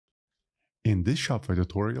In this Shopify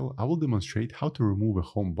tutorial, I will demonstrate how to remove a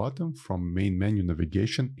home button from main menu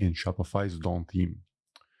navigation in Shopify's Dawn theme.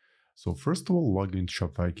 So first of all, log into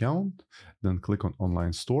Shopify account, then click on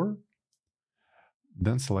Online Store,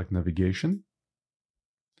 then select Navigation,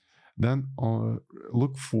 then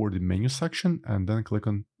look for the menu section and then click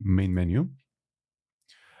on Main Menu.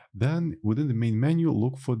 Then within the main menu,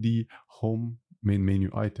 look for the Home main menu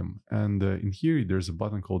item. And in here, there's a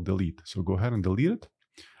button called Delete. So go ahead and delete it,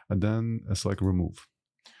 and then select Remove.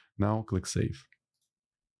 Now click Save.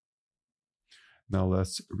 Now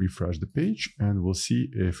let's refresh the page and we'll see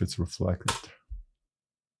if it's reflected.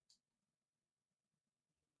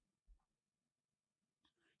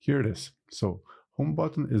 Here it is. So home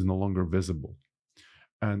button is no longer visible.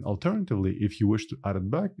 And alternatively, if you wish to add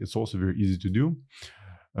it back, it's also very easy to do.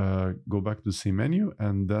 Go back to the same menu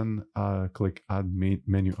and then click Add Main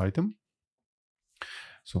Menu Item.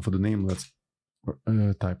 So for the name, let's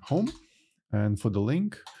type Home. And for the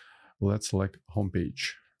link, let's select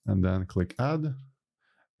Homepage. And then click Add,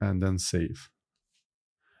 and then Save.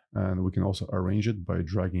 And we can also arrange it by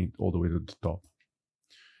dragging it all the way to the top.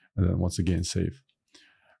 And then once again, Save.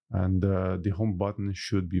 And the home button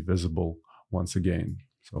should be visible once again.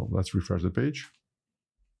 So let's refresh the page.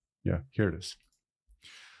 Yeah, here it is.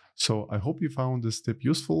 So I hope you found this tip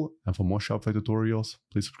useful, and for more Shopify tutorials,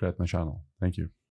 please subscribe to my channel. Thank you.